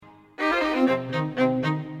Hello,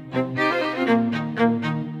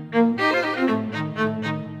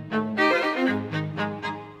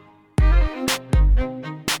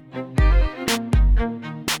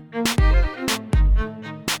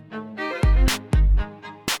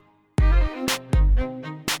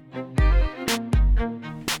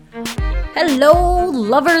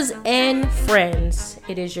 lovers and friends.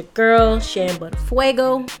 It is your girl, Shan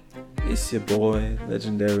Fuego. It's your boy,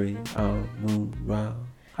 legendary Al Moon Rao.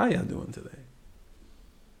 How y'all doing today?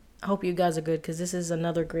 I hope you guys are good because this is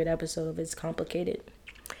another great episode of It's Complicated.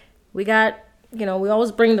 We got, we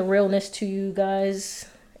always bring the realness to you guys.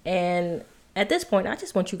 And at this point, I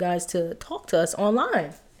just want you guys to talk to us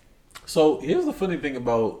online. So here's the funny thing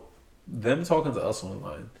about them talking to us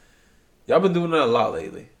online. Y'all been doing that a lot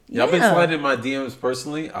lately. Y'all been sliding my DMs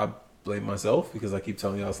personally. I blame myself because I keep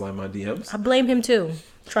telling y'all to slide my DMs. I blame him too.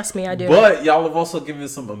 Trust me, I do. But y'all have also given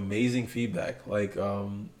some amazing feedback. Like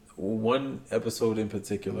one episode in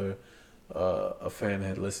particular, a fan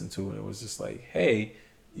had listened to, and it was just like, "Hey,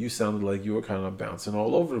 you sounded like you were kind of bouncing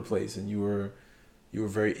all over the place, and you were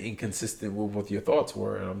very inconsistent with what your thoughts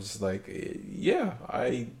were." And I'm just like, "Yeah,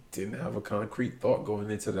 I didn't have a concrete thought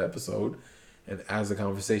going into the episode." And as the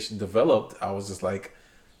conversation developed, I was just like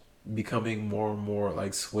becoming more and more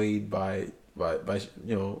like swayed by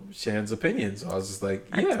Shan's opinions. So I was just like,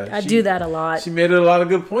 yeah, I do that a lot. She made a lot of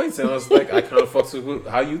good points, and I was like, I kind of fucks with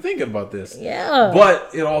how you thinking about this. Yeah.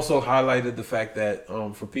 But it also highlighted the fact that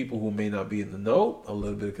for people who may not be in the know, a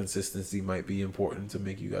little bit of consistency might be important to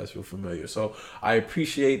make you guys feel familiar. So I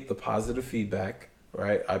appreciate the positive feedback.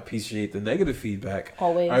 Right, I appreciate the negative feedback.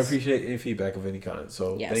 Always, I appreciate any feedback of any kind.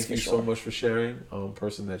 So thank you so much for sharing.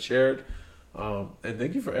 Person that shared, and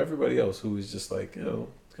thank you for everybody else who is just like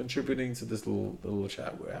contributing to this little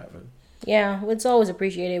chat we're having. Yeah, it's always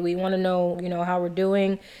appreciated. We want to know how we're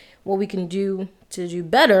doing, what we can do to do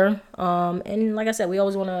better. And like I said, we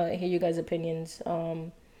always want to hear you guys' opinions.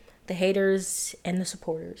 The haters and the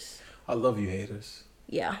supporters. I love you, haters.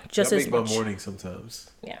 Yeah, just y'all as make much. my morning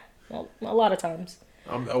sometimes. Yeah. Well, a lot of times.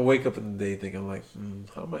 I wake up in the day thinking like,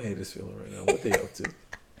 how my haters feeling right now? What they up to?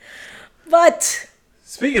 But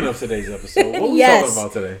speaking of today's episode, what are we talking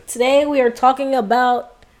about today? Today we are talking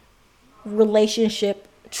about relationship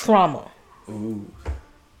trauma. Ooh.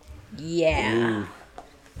 Yeah. Ooh.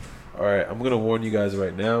 All right, I'm gonna warn you guys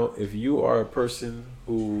right now. If you are a person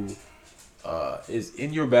who is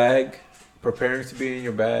in your bag, preparing to be in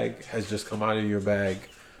your bag, has just come out of your bag,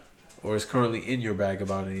 or is currently in your bag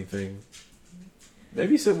about anything,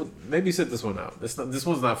 maybe sit this one out. This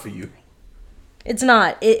one's not for you. It's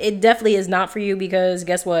not. It definitely is not for you because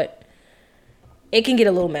guess what? It can get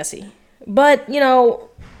a little messy. But,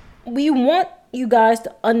 we want you guys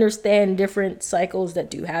to understand different cycles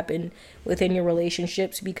that do happen within your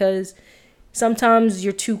relationships because sometimes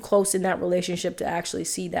you're too close in that relationship to actually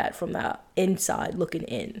see that from the inside looking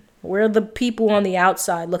in. We're the people on the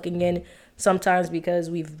outside looking in. Sometimes because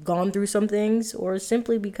we've gone through some things or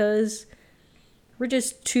simply because we're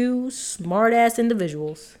just two smart-ass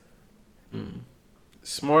individuals.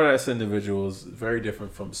 Smart-ass individuals, very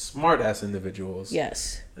different from smart-ass individuals.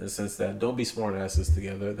 Yes. In the sense that don't be smart-asses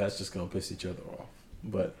together. That's just going to piss each other off.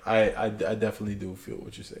 But I definitely do feel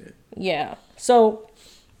what you're saying. Yeah. So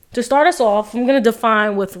to start us off, I'm going to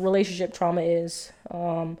define what relationship trauma is.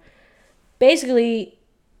 Basically,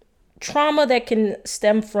 trauma that can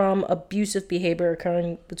stem from abusive behavior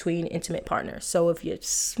occurring between intimate partners. So if you're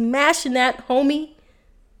smashing that homie,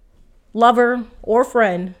 lover, or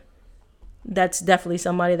friend, that's definitely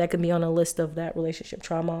somebody that can be on a list of that relationship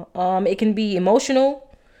trauma. It can be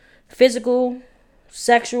emotional, physical,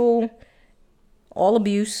 sexual, all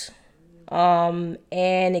abuse. And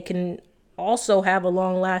it can also have a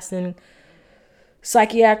long-lasting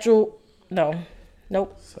psychological. I'm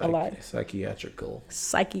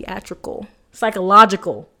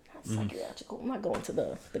not going to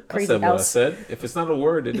the crazy house. I said. If it's not a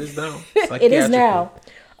word, it is now. It is now.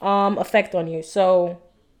 Effect on you. So,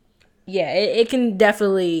 yeah, it can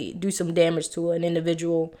definitely do some damage to an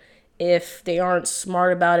individual if they aren't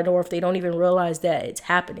smart about it or if they don't even realize that it's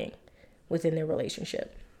happening within their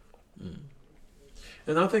relationship.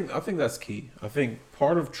 And I think that's key. I think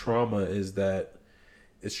part of trauma is that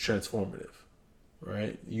it's transformative,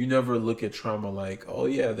 right? You never look at trauma like, oh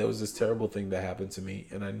yeah, there was this terrible thing that happened to me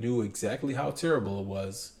and I knew exactly how terrible it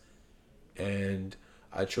was and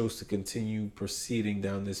I chose to continue proceeding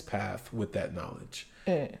down this path with that knowledge.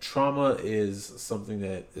 Trauma is something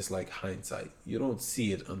that is like hindsight. You don't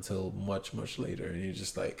see it until much, much later. And you're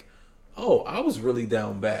just like, oh, I was really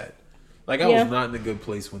down bad. Like I was not in a good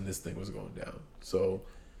place when this thing was going down. So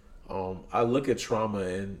I look at trauma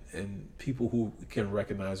and people who can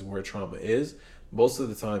recognize where trauma is. Most of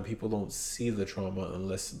the time, people don't see the trauma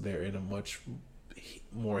unless they're in a much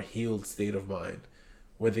more healed state of mind,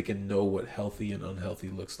 where they can know what healthy and unhealthy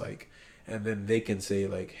looks like, and then they can say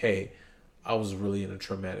like, "Hey, I was really in a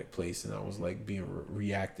traumatic place, and I was like being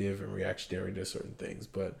reactive and reactionary to certain things."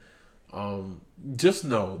 But just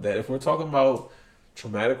know that if we're talking about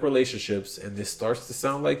traumatic relationships and this starts to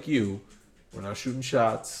sound like you, we're not shooting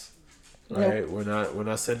shots, right? Nope. We're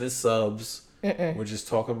not sending subs. We're just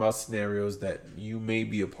talking about scenarios that you may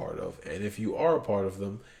be a part of, and if you are a part of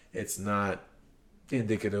them, it's not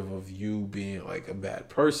indicative of you being like a bad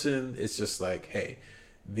person. It's just like, hey,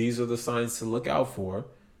 these are the signs to look out for,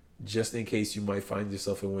 just in case you might find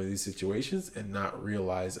yourself in one of these situations and not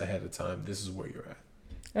realize ahead of time this is where you're at.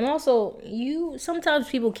 And also, sometimes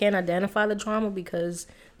people can't identify the trauma because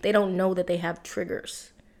they don't know that they have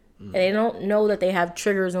triggers. And they don't know that they have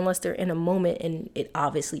triggers unless they're in a moment and it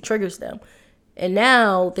obviously triggers them. And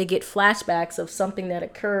now they get flashbacks of something that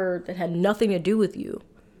occurred that had nothing to do with you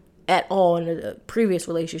at all in a previous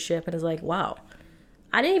relationship. And it's like, wow,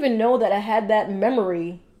 I didn't even know that I had that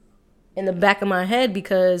memory in the back of my head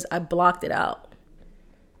because I blocked it out.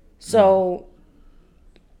 So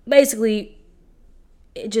basically,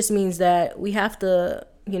 it just means that we have to,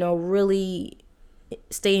 really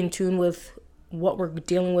stay in tune with what we're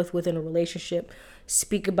dealing with within a relationship.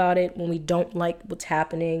 Speak about it when we don't like what's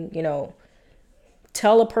happening.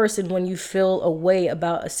 Tell a person when you feel a way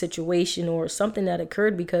about a situation or something that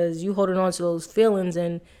occurred, because you holding on to those feelings,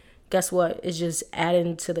 and guess what? It's just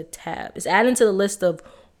adding to the tab. It's adding to the list of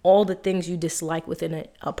all the things you dislike within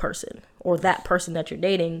a person or that person that you're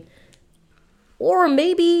dating, or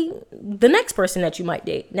maybe the next person that you might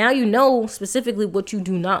date. Now you know specifically what you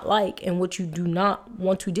do not like and what you do not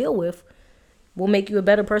want to deal with will make you a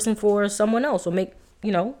better person for someone else, or make,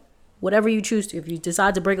 whatever you choose to. If you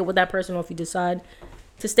decide to break up with that person, or if you decide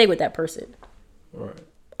to stay with that person. Right.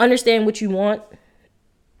 Understand what you want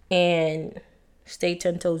and stay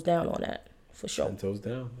 10 toes down on that, for sure. 10 toes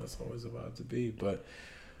down. That's always about to be. But,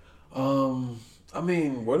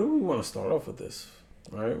 where do we want to start off with this?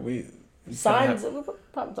 Right? Signs. We'll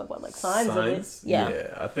probably talk about signs of it.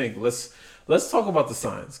 Yeah. I think let's talk about the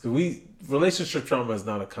signs, because relationship trauma is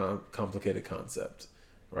not a complicated concept,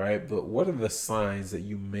 right? But what are the signs that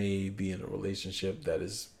you may be in a relationship that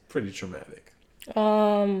is pretty traumatic?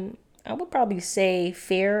 I would probably say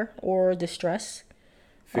fear or distress.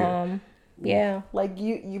 Fear. Yeah, like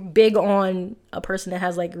you big on a person that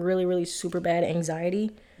has like really, really super bad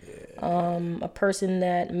anxiety. Yeah. A person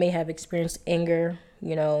that may have experienced anger,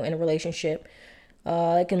 in a relationship.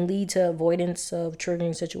 It can lead to avoidance of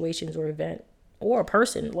triggering situations or event, or a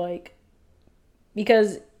person,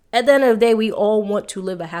 because at the end of the day, we all want to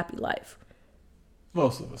live a happy life.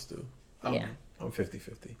 Most of us do. I'm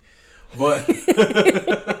 50-50. But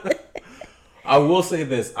I will say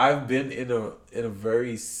this. I've been in a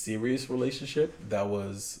very serious relationship that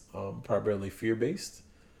was primarily fear-based.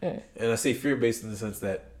 And I say fear-based in the sense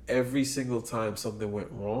that every single time something went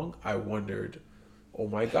wrong, I wondered, oh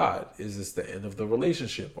my God, is this the end of the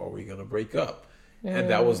relationship? Are we going to break up? And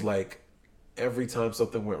that was like, every time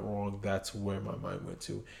something went wrong, that's where my mind went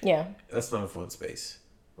to. Yeah. That's not a fun space,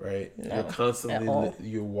 right? No, you're constantly,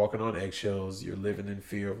 you're walking on eggshells. You're living in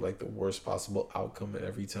fear of like the worst possible outcome at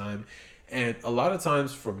every time. And a lot of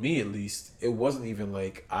times, for me at least, it wasn't even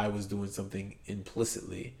like I was doing something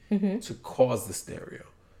implicitly to cause the scenario.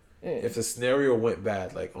 If the scenario went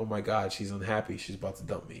bad, like, oh my God, she's unhappy, she's about to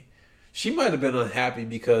dump me. She might have been unhappy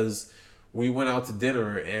because we went out to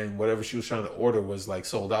dinner and whatever she was trying to order was like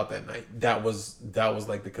sold out that night. That was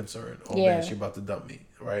like the concern. Oh man, she's about to dump me,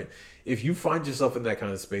 right? If you find yourself in that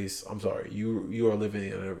kind of space, I'm sorry, you are living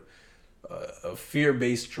in a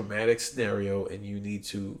fear-based traumatic scenario, and you need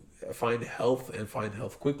to find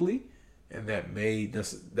health quickly. And that may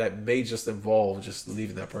just involve just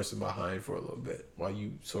leaving that person behind for a little bit while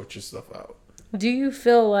you sort your stuff out. Do you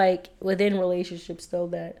feel like within relationships though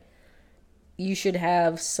that you should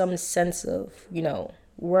have some sense of,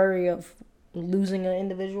 worry of losing an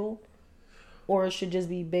individual? Or it should just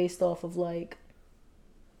be based off of like,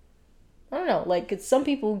 I don't know, like, 'cause some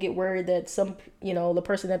people get worried that the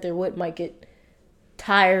person that they're with might get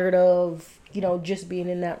tired of, just being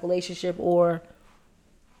in that relationship, or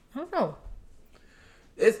I don't know.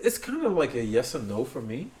 It's kind of like a yes and no for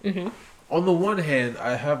me. Mm-hmm. On the one hand,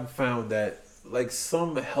 I have found that like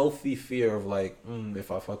some healthy fear of like,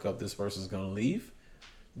 if I fuck up, this person's gonna leave,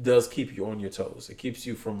 does keep you on your toes. It keeps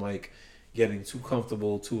you from like getting too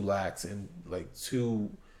comfortable, too lax, and like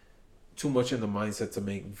too much in the mindset to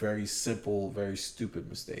make very simple, very stupid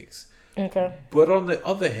mistakes. Okay. But on the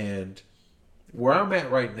other hand, where I'm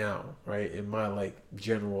at right now, right, in my like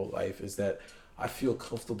general life is that I feel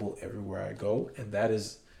comfortable everywhere I go, and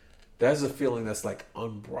that's a feeling that's like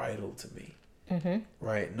unbridled to me.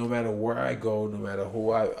 Right? No matter where I go, no matter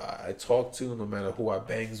who I talk to, no matter who I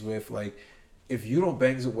bangs with, like if you don't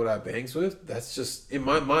bangs with what I bangs with, that's just in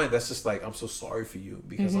my mind. That's just like I'm so sorry for you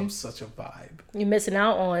because I'm such a vibe. You're missing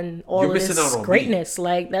out on all You're of missing this out on greatness. me.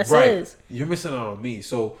 Like that's Right? his. You're missing out on me.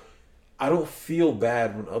 So I don't feel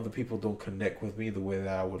bad when other people don't connect with me the way that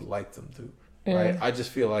I would like them to. Right? I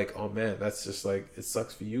just feel like, oh man, that's just like it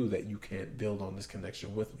sucks for you that you can't build on this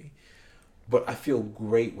connection with me. But I feel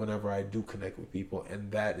great whenever I do connect with people,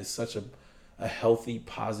 and that is such a healthy,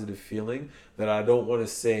 positive feeling that I don't want to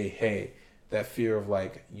say, hey, that fear of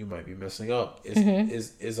like you might be messing up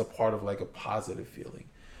is a part of like a positive feeling.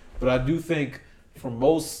 But I do think for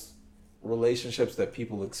most relationships that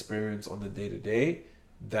people experience on the day to day,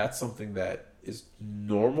 that's something that is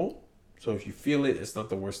normal. So if you feel it, it's not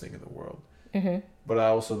the worst thing in the world. But I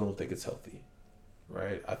also don't think it's healthy,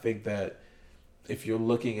 right? I think that if you're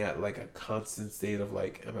looking at like a constant state of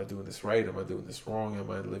like, am I doing this right? Am I doing this wrong?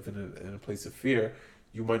 Am I living in a place of fear?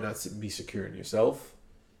 You might not be secure in yourself,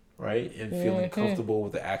 right? And feeling comfortable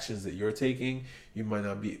with the actions that you're taking. You might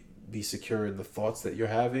not be secure in the thoughts that you're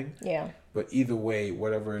having. Yeah. But either way,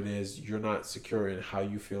 whatever it is, you're not secure in how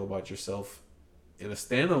you feel about yourself in a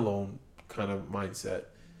standalone kind of mindset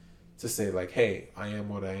to say like, hey, I am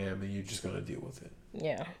what I am and you're just going to deal with it.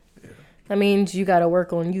 Yeah. Yeah. That means you got to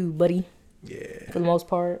work on you, buddy. Yeah. For the most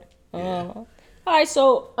part. Yeah. All right.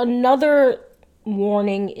 So another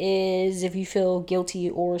warning is if you feel guilty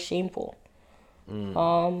or shameful.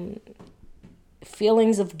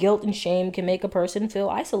 Feelings of guilt and shame can make a person feel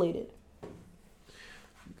isolated.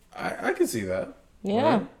 I can see that.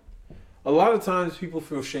 Yeah. Right? A lot of times people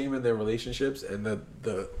feel shame in their relationships, and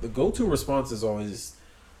the go-to response is always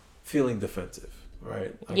feeling defensive,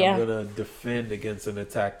 right? Like Yeah. I'm going to defend against an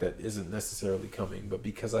attack that isn't necessarily coming, but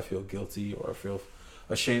because I feel guilty or I feel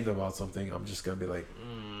ashamed about something, I'm just going to be like,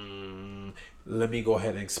 let me go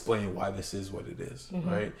ahead and explain why this is what it is,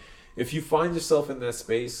 right? If you find yourself in that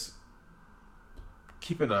space,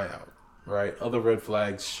 keep an eye out, right? Other red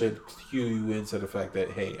flags should cue you into the fact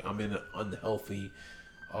that, hey, I'm in an unhealthy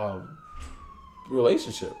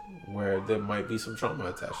relationship where there might be some trauma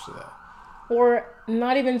attached to that. Or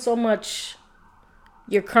not even so much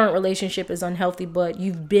your current relationship is unhealthy, but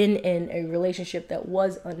you've been in a relationship that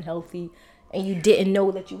was unhealthy and you didn't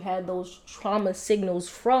know that you had those trauma signals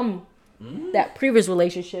from that previous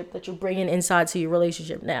relationship that you're bringing inside to your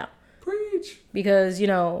relationship now. Preach. Because, you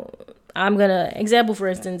know, I'm going to, example, for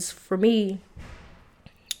instance, for me,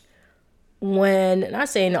 when, not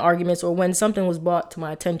saying the arguments or when something was brought to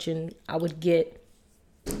my attention, I would get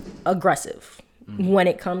aggressive when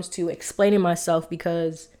it comes to explaining myself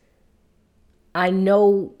because I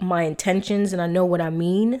know my intentions and I know what I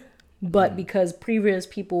mean, but because previous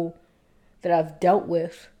people that I've dealt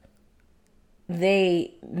with,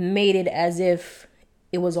 they made it as if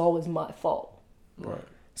it was always my fault. Right.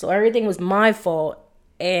 So everything was my fault,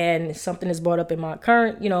 and something is brought up in my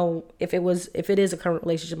current, you know, if it is a current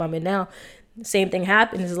relationship I'm in now, same thing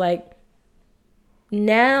happens. It's like,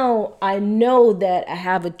 now I know that I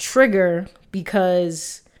have a trigger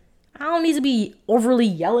because I don't need to be overly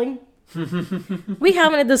yelling. We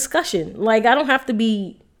having a discussion. Like, I don't have to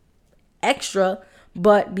be extra,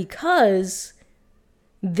 but because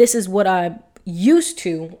this is what I'm used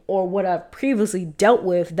to or what I've previously dealt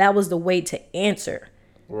with, that was the way to answer.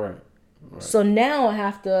 Right. So now I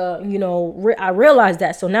have to, you know, I realize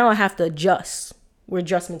that. So now I have to adjust where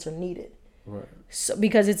adjustments are needed. Right. So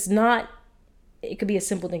because it could be a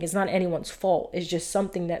simple thing. It's not anyone's fault. It's just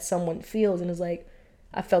something that someone feels and is like,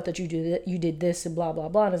 I felt that you did this and blah, blah,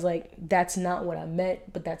 blah. And it's like, that's not what I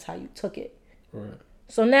meant, but that's how you took it. Right.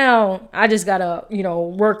 So now I just got to, you know,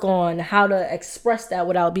 work on how to express that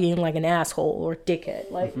without being like an asshole or a dickhead.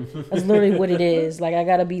 Like, that's literally what it is. Like, I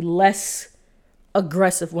got to be less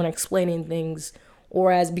aggressive when explaining things,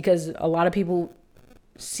 or as, because a lot of people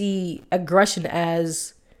see aggression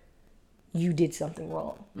as you did something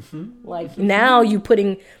wrong. Like, now you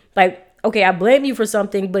putting, like, okay, I blame you for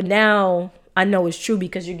something, but now I know it's true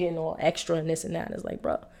because you're getting all extra and this and that. It's like,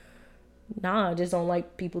 bro, nah, I just don't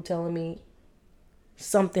like people telling me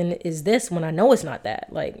something is this when I know it's not that.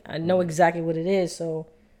 Like, I know exactly what it is. So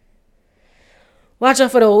watch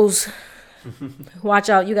out for those. Watch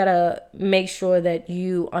out. You gotta make sure that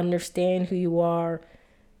you understand who you are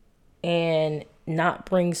and not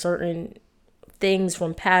bring certain things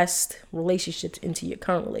from past relationships into your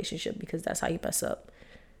current relationship, because that's how you mess up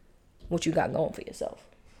what you got going for yourself.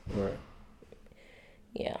 Right.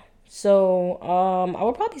 Yeah. So, I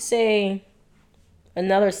would probably say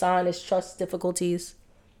another sign is trust difficulties.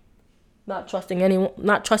 Not trusting anyone,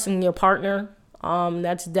 not trusting your partner.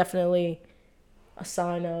 That's definitely a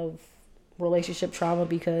sign of relationship trauma,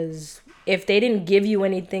 because if they didn't give you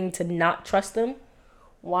anything to not trust them,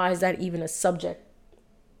 why is that even a subject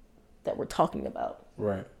that we're talking about?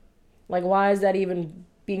 Right. Like, why is that even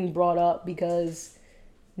being brought up? Because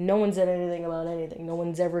no one said anything about anything. No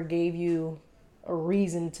one's ever gave you a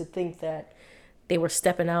reason to think that they were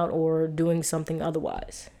stepping out or doing something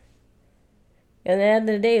otherwise. And at the end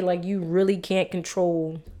of the day, like, you really can't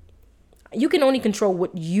control. You can only control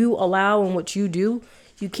what you allow and what you do.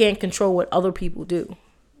 You can't control what other people do.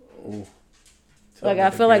 Ooh. Like, I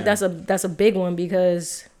feel like that's a big one,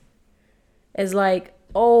 because it's like,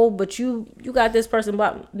 oh, but you got this person,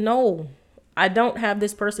 but no, I don't have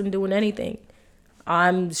this person doing anything.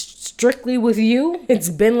 I'm strictly with you. It's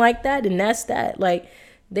been like that, and that's that. Like,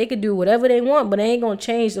 they could do whatever they want, but they ain't gonna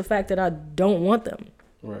change the fact that I don't want them.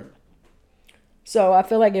 Right. So I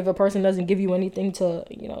feel like if a person doesn't give you anything to,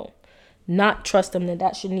 not trust them, then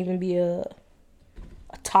that shouldn't even be a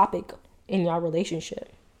topic in your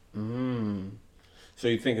relationship. So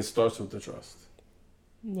you think it starts with the trust?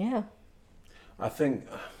 Yeah. I think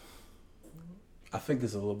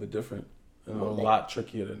it's a little bit different and a lot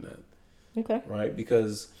trickier than that. Okay. Right?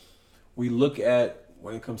 Because we look at,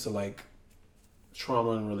 when it comes to like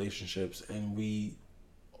trauma in relationships, and we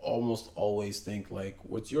almost always think like,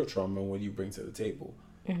 what's your trauma and what do you bring to the table?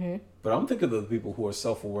 Mm-hmm. But I'm thinking of the people who are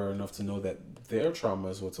self-aware enough to know that their trauma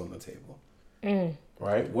is what's on the table.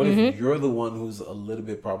 Right? What if you're the one who's a little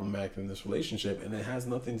bit problematic in this relationship, and it has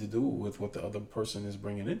nothing to do with what the other person is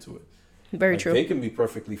bringing into it? Very true. They can be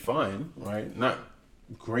perfectly fine, right? Not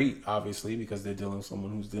great, obviously, because they're dealing with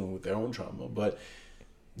someone who's dealing with their own trauma, but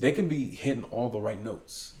they can be hitting all the right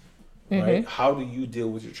notes, right? How do you deal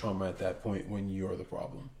with your trauma at that point when you're the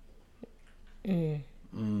problem?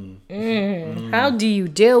 How do you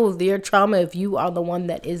deal with your trauma if you are the one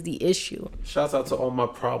that is the issue? Shouts out to all my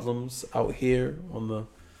problems out here on the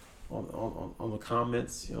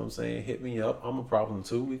comments. You know what I'm saying? Hit me up. I'm a problem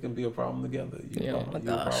too. We can be a problem together. You Oh my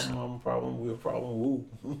gosh. a problem, I'm a problem. We're a problem. Woo.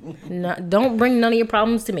 Don't bring none of your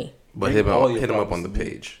problems to me. But hit him up on the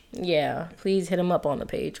page. Yeah, please hit him up on the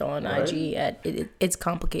page on IG at It's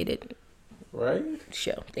Complicated Right?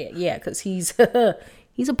 Show. Yeah, because he's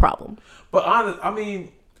he's a problem. But I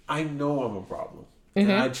mean, I know I'm a problem. And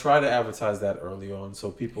I try to advertise that early on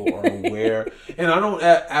so people are aware. And I don't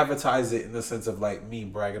advertise it in the sense of like me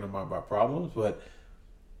bragging about my problems, but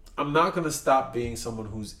I'm not going to stop being someone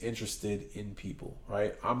who's interested in people,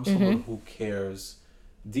 right? I'm someone who cares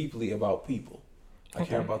deeply about people. I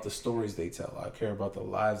care about the stories they tell. I care about the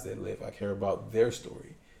lives they live. I care about their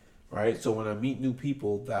story, right? So when I meet new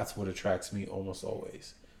people, that's what attracts me almost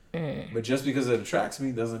always. But just because it attracts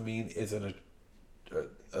me doesn't mean it's a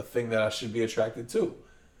thing that I should be attracted to,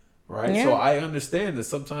 right? Yeah. So I understand that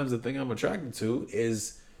sometimes the thing I'm attracted to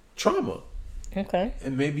is trauma. Okay.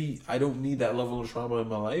 And maybe I don't need that level of trauma in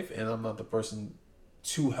my life, and I'm not the person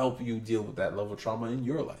to help you deal with that level of trauma in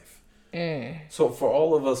your life. So for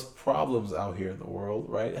all of us problems out here in the world,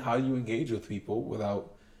 right? How do you engage with people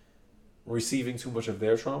without receiving too much of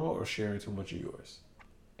their trauma or sharing too much of yours?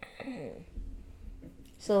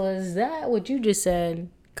 So is that what you just said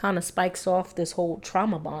kind of spikes off this whole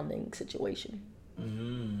trauma bonding situation?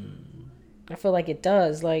 I feel like it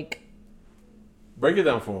does. Like, break it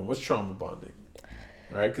down for them. What's trauma bonding?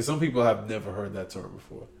 Right? Because some people have never heard that term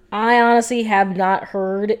before. I honestly have not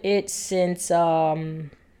heard it since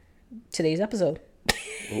today's episode.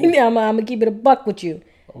 Yeah, I'm gonna keep it a buck with you.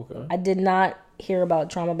 Okay. I did not hear about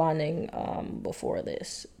trauma bonding before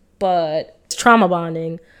this, but trauma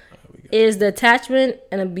bonding is the attachment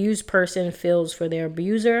an abused person feels for their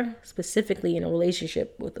abuser, specifically in a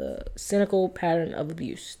relationship with a cynical pattern of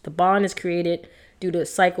abuse. The bond is created due to a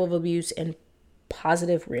cycle of abuse and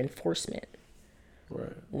positive reinforcement.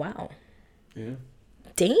 Right. Wow. Yeah.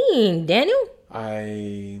 Dang, Daniel.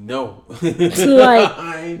 I know. Like,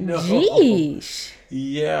 I know. Jeez.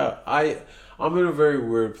 Yeah, I'm in a very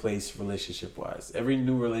weird place relationship wise. Every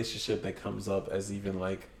new relationship that comes up as even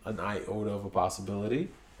like an iota of a possibility,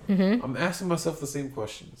 I'm asking myself the same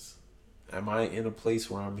questions. Am I in a place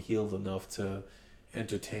where I'm healed enough to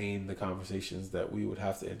entertain the conversations that we would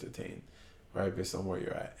have to entertain, right? Based on where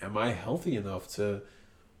you're at. Am I healthy enough to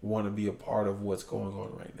want to be a part of what's going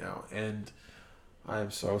on right now? And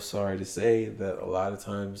I'm so sorry to say that a lot of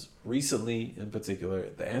times, recently in particular,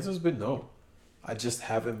 the answer's been no. I just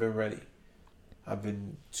haven't been ready. I've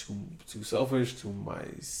been too selfish, too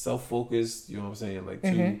self-focused, you know what I'm saying? Like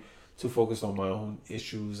too focused on my own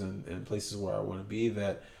issues and places where I want to be,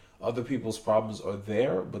 that other people's problems are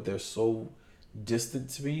there, but they're so distant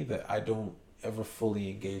to me that I don't ever fully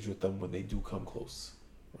engage with them when they do come close,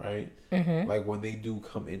 right? Mm-hmm. Like when they do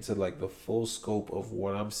come into like the full scope of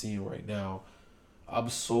what I'm seeing right now, I'm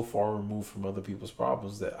so far removed from other people's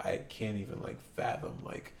problems that I can't even like fathom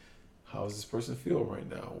like, how does this person feel right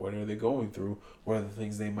now? What are they going through? What are the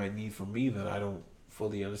things they might need from me that I don't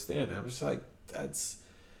fully understand? And I'm just like,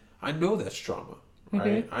 I know that's trauma,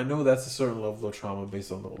 right? Mm-hmm. I know that's a certain level of trauma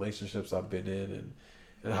based on the relationships I've been in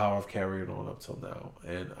and how I've carried on up till now.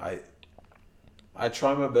 And I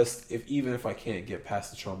try my best, even if I can't get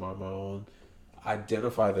past the trauma on my own,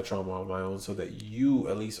 identify the trauma on my own so that you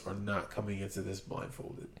at least are not coming into this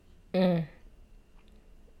blindfolded.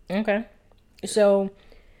 Okay. So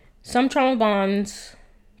some trauma bonds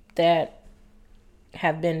that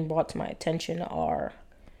have been brought to my attention are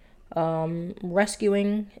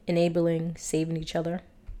rescuing, enabling, saving each other.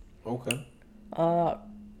 Okay.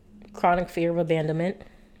 Chronic fear of abandonment.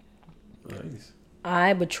 Nice.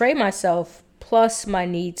 I betray myself plus my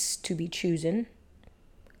needs to be chosen.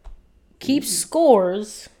 Keeps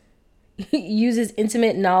scores. Uses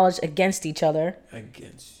intimate knowledge against each other.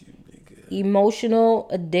 Against you, nigga. Emotional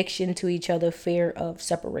addiction to each other. Fear of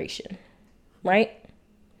separation. Right?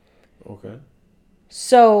 Okay.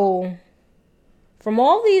 So, from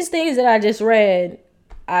all these things that I just read,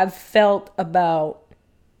 I've felt about,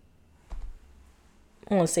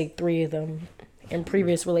 I want to say 3 of them in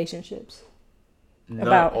previous relationships. Not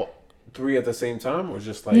about all, 3 at the same time, or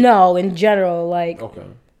just like no, in general, like okay.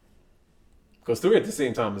 Because 3 at the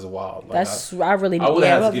same time is wild. Like I really I would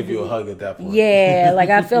have to give you a hug at that point. Yeah, like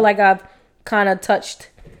I feel like I've kind of touched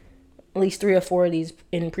at least 3 or 4 of these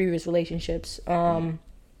in previous relationships, and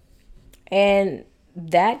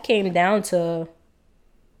that came down to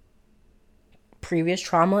previous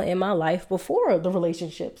trauma in my life before the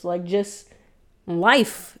relationships. Like just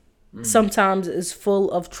life sometimes is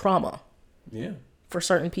full of trauma. Yeah. For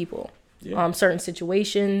certain people. Yeah. Certain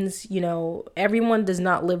situations, everyone does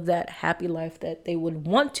not live that happy life that they would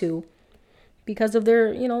want to because of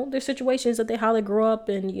their, their situations that how they grew up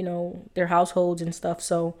and, their households and stuff.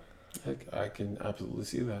 So I can absolutely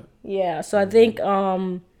see that. Yeah. So I think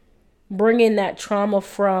bringing that trauma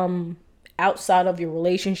from outside of your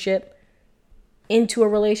relationship into a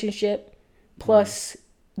relationship plus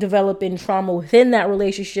developing trauma within that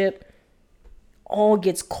relationship all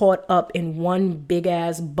gets caught up in one big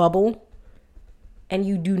ass bubble and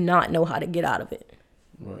you do not know how to get out of it.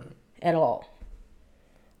 Right. At all.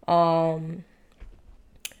 I'm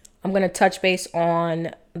going to touch base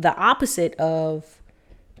on the opposite of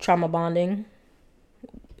trauma bonding.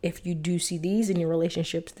 If you do see these in your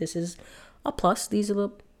relationships, this is a plus. These are the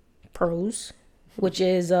pros, which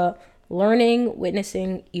is learning,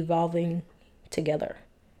 witnessing, evolving together.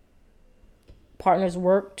 Partners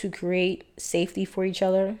work to create safety for each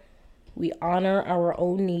other. We honor our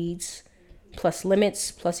own needs, plus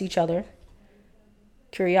limits, plus each other.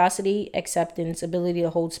 Curiosity, acceptance, ability to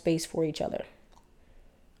hold space for each other.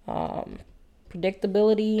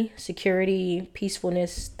 Predictability, security,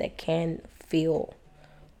 peacefulness that can feel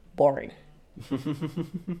boring.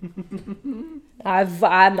 I'm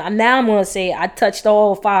gonna say I touched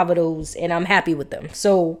all 5 of those and I'm happy with them.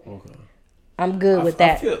 So okay. I'm good with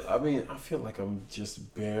that. I feel like I'm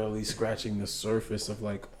just barely scratching the surface of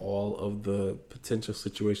like all of the potential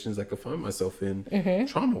situations I could find myself in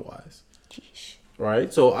trauma-wise. Jeez.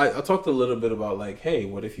 Right? So I talked a little bit about like, hey,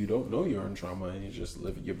 what if you don't know you're in trauma and you just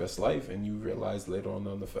live your best life and you realize later on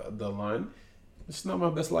down the line, it's not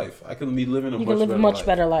my best life. I can be living a much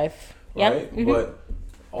better life. Right? Yep. Mm-hmm. But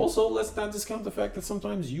also, let's not discount the fact that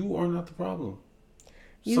sometimes you are not the problem.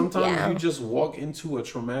 Sometimes you just walk into a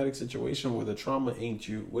traumatic situation where the trauma ain't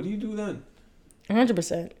you. What do you do then?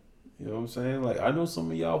 100%. You know what I'm saying? Like, I know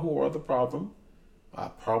some of y'all who are the problem. A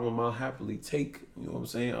problem I'll happily take. You know what I'm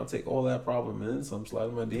saying? I'll take all that problem and then some. Slide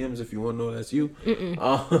in my DMs if you want to know that's you.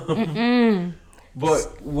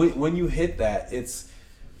 But when you hit that,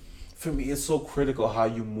 for me, it's so critical how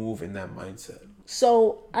you move in that mindset.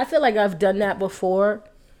 So I feel like I've done that before,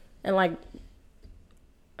 and like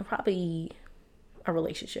probably a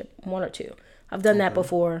relationship, 1 or 2. I've done that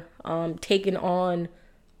before. Taking on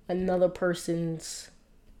another person's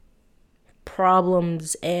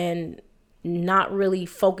problems and not really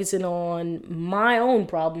focusing on my own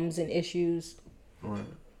problems and issues, right?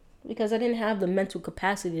 Because I didn't have the mental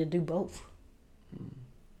capacity to do both.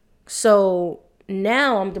 So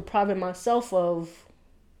now I'm depriving myself of,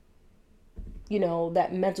 that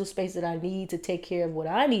mental space that I need to take care of what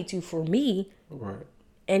I need to for me. Right.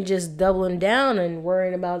 And just doubling down and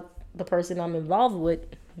worrying about the person I'm involved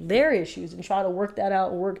with, their issues, and try to work that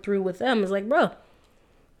out and work through with them. It's like, bro,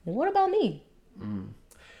 What about me?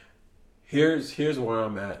 Here's where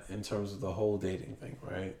I'm at in terms of the whole dating thing,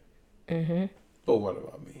 right? Mm-hmm. But what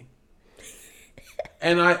about me?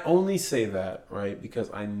 And I only say that, right, because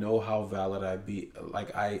I know how valid I be.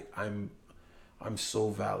 Like I'm so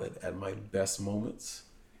valid at my best moments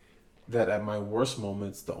that at my worst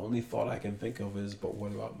moments, the only thought I can think of is, but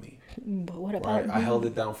what about me? But what about me? I held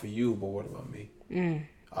it down for you, but what about me?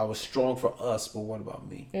 I was strong for us, but what about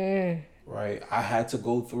me? Right? I had to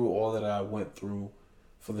go through all that I went through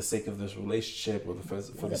for the sake of this relationship or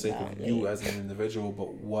for the sake of you as an individual,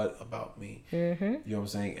 but what about me? You know what I'm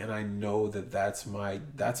saying? And I know that's my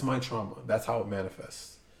trauma. That's how it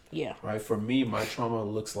manifests. Yeah. Right? For me, my trauma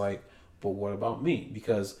looks like, but what about me?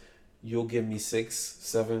 Because you'll give me 6,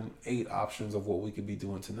 7, 8 options of what we could be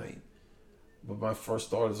doing tonight. But my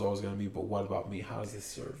first thought is always going to be, but what about me? How does this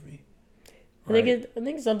serve me? Right? I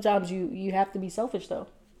think sometimes you have to be selfish, though.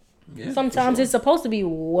 Yeah, sometimes it's supposed to be,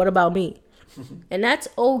 what about me? And that's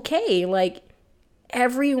okay. Like,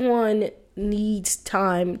 everyone needs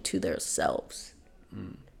time to themselves.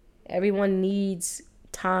 Everyone needs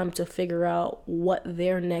time to figure out what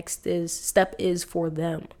their next step is for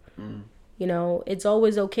them. You know, it's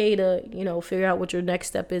always okay to, you know, figure out what your next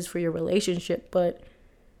step is for your relationship. But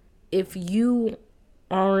if you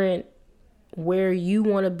aren't where you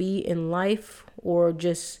want to be in life, or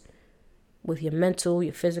just with your mental,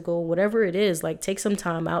 your physical, whatever it is, like, take some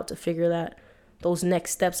time out to figure those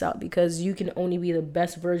next steps out, because you can only be the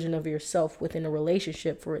best version of yourself within a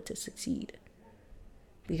relationship for it to succeed.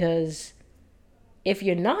 Because if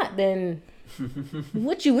you're not, then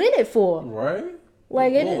what you in it for? Right?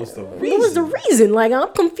 Like, what was the reason? What was the reason? Like,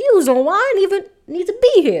 I'm confused on why I even need to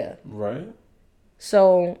be here. Right.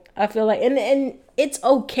 So I feel like, and it's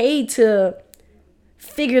okay to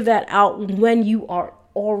figure that out when you are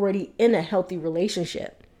already in a healthy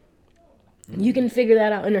relationship. You can figure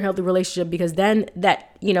that out in a healthy relationship, because then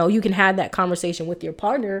that, you know, you can have that conversation with your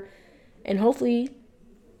partner, and hopefully,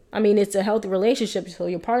 I mean, it's a healthy relationship, so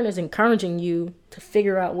your partner's encouraging you to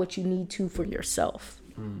figure out what you need to for yourself.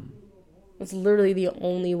 It's literally the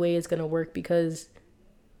only way it's going to work, because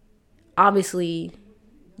obviously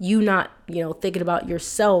you not, you know, thinking about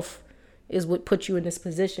yourself is what put you in this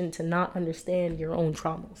position to not understand your own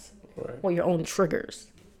traumas or your own triggers.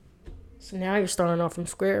 So now you're starting off from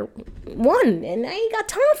square one, and I ain't got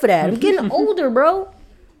time for that. I'm getting older, bro.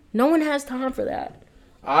 No one has time for that.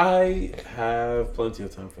 I have plenty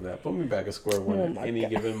of time for that. Put me back at square one at any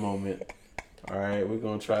given moment. All right, we're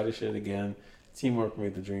going to try this shit again. Teamwork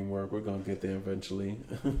made the dream work. We're going to get there eventually.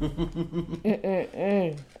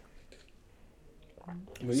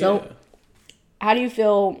 So, yeah. How do you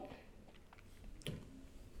feel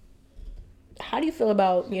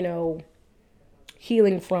about, you know,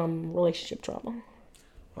 healing from relationship trauma?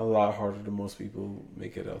 A lot harder than most people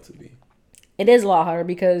make it out to be. It is a lot harder,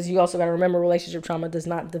 because you also got to remember, relationship trauma does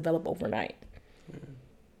not develop overnight. Yeah.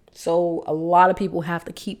 So a lot of people have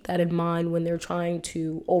to keep that in mind when they're trying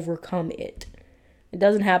to overcome it. It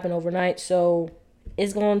doesn't happen overnight, so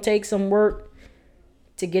it's going to take some work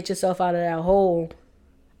to get yourself out of that hole.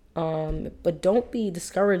 But don't be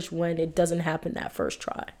discouraged when it doesn't happen that first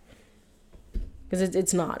try. Because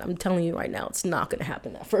it's not. I'm telling you right now, it's not going to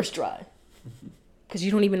happen that first try. Because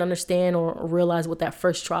you don't even understand or realize what that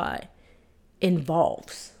first try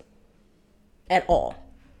involves. At all.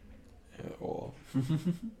 At all.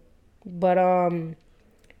 But I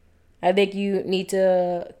think you need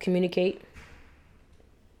to communicate.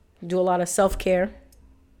 Do a lot of self-care.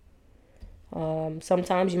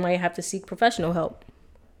 Sometimes you might have to seek professional help.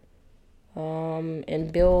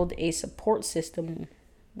 And build a support system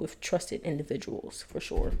with trusted individuals, for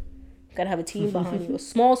sure. You gotta have a team behind you. A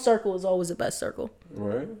small circle is always the best circle.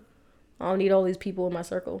 Right. I don't need all these people in my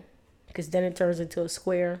circle, because then it turns into a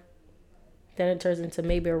square. Then it turns into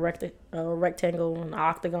maybe a rectangle, an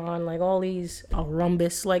octagon, like all these, a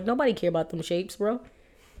rhombus. Like, nobody care about them shapes, bro.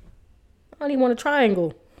 I don't even want a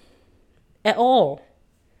triangle at all.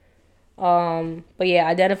 But yeah,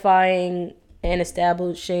 identifying and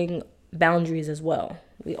establishing boundaries as well.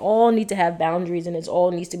 We all need to have boundaries, and it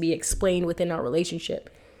all needs to be explained within our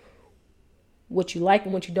relationship. What you like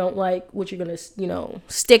and what you don't like, what you're going to, you know,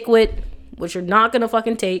 stick with, what you're not going to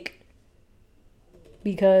fucking take.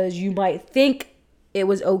 Because you might think it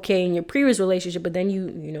was okay in your previous relationship, but then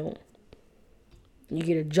you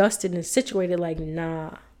get adjusted and situated like,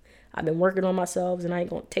 nah, I've been working on myself and I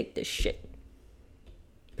ain't going to take this shit.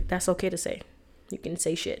 That's okay to say. You can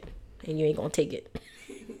say shit and you ain't going to take it.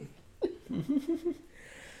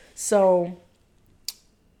 So,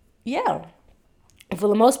 yeah. For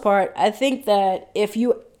the most part, I think that if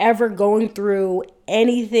you ever going through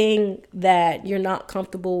anything that you're not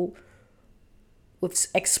comfortable with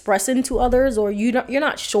expressing to others, or you're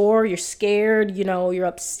not sure, you're scared, you're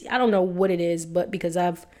I don't know what it is, but because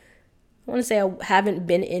I want to say I haven't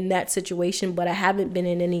been in that situation, but I haven't been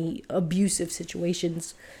in any abusive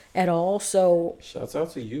situations at all. So shouts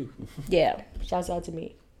out to you. Yeah, shouts out to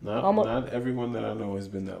me. Not everyone that I know has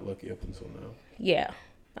been that lucky up until now. Yeah.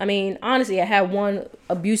 I mean, honestly, I had one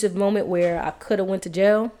abusive moment where I could have went to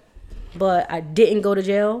jail, but I didn't go to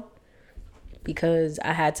jail because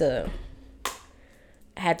I had to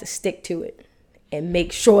stick to it and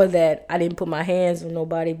make sure that I didn't put my hands on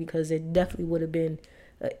nobody, because it definitely would have been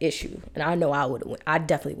an issue. And I know I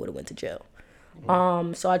definitely would have went to jail.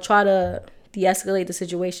 So I try to de-escalate the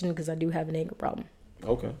situation because I do have an anger problem.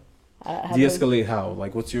 Okay. De-escalate how?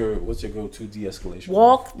 Like, what's your go-to de-escalation?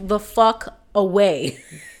 Walk the fuck away.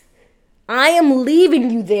 I am leaving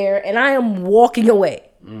you there and I am walking away.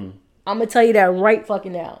 I'm gonna tell you that right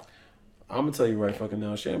fucking now. I'm gonna tell you right fucking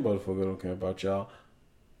now. Shane Butterfield don't care about y'all.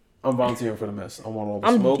 I'm volunteering for the mess. I want all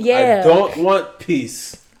the smoke. Yeah. I don't want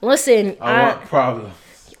peace. Listen, I want problems.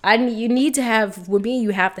 You need to have, with me, you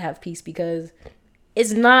have to have peace, because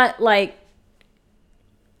it's not like,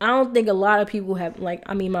 I don't think a lot of people have, like,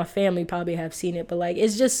 I mean, my family probably have seen it, but like,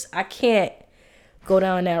 it's just, I can't go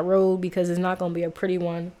down that road because it's not going to be a pretty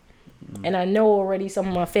one. And I know already some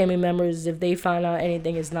of my family members, if they find out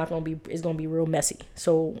anything, it's going to be real messy.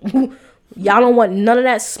 So y'all don't want none of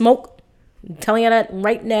that smoke. I'm telling you that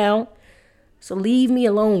right now. So leave me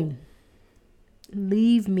alone.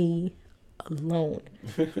 Leave me alone.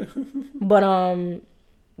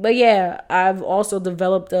 But yeah, I've also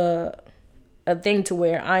developed a thing to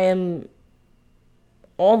where I am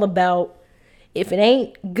all about, if it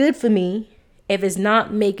ain't good for me, if it's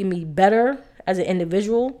not making me better as an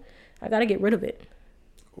individual, I gotta get rid of it.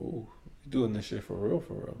 Ooh, you're doing this shit for real?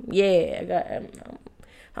 Yeah,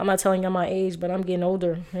 I'm not telling you my age, but I'm getting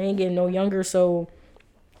older. I ain't getting no younger, so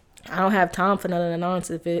I don't have time for none of the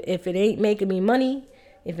nonsense. If it ain't making me money,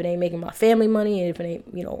 if it ain't making my family money, if it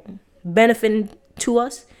ain't, benefiting to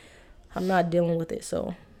us, I'm not dealing with it.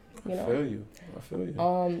 So, I feel you.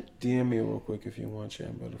 DM me real quick if you want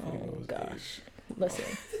Shane Butterfield. Oh gosh, listen.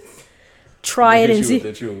 Try it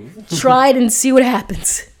and see what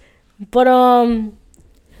happens. But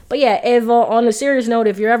yeah, if on a serious note,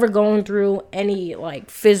 if you're ever going through any like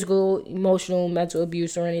physical, emotional, mental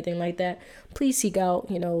abuse or anything like that, please seek out,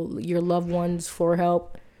 your loved ones for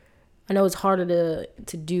help. I know it's harder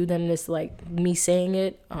to do than this, like me saying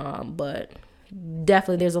it, but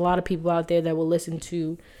definitely there's a lot of people out there that will listen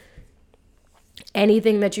to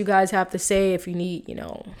anything that you guys have to say. If you need,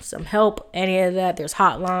 some help, any of that, there's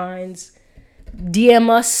hotlines. DM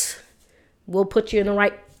us. We'll put you in the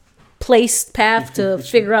right path to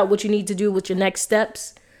figure out what you need to do with your next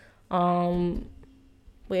steps. But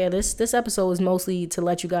yeah, this episode is mostly to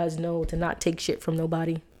let you guys know to not take shit from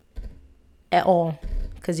nobody at all.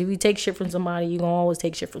 Because if you take shit from somebody, you're going to always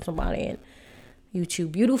take shit from somebody. And you too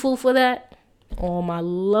beautiful for that. All my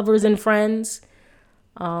lovers and friends.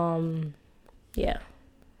 Yeah.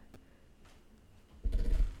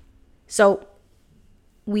 So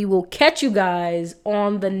we will catch you guys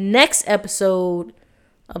on the next episode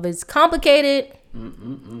of It's Complicated.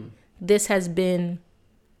 This has been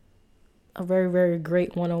a very, very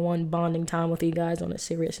great one-on-one bonding time with you guys on a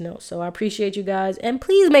serious note. So I appreciate you guys. And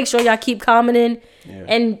please make sure y'all keep commenting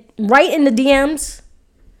and write in the DMs.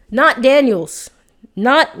 Not Daniel's.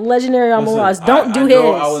 Not Legendary Amoraz. Don't do his.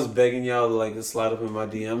 I was begging y'all to slide up in my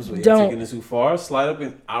DMs, but you're taking it too far. Slide up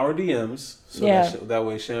in our DMs. So that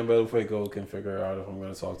way Shane Butterfield can figure out if I'm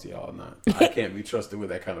going to talk to y'all or not. I can't be trusted with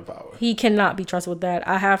that kind of power. He cannot be trusted with that.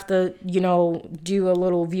 I have to, do a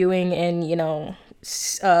little viewing and,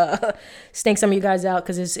 stink some of you guys out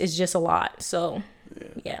because it's just a lot. So,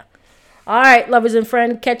 yeah. All right, lovers and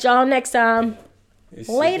friends. Catch y'all next time.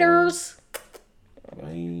 Laters.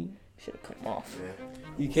 Bye. Should have cut him off.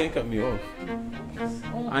 You can't cut me off.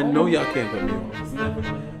 I know y'all can't cut me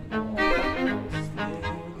off.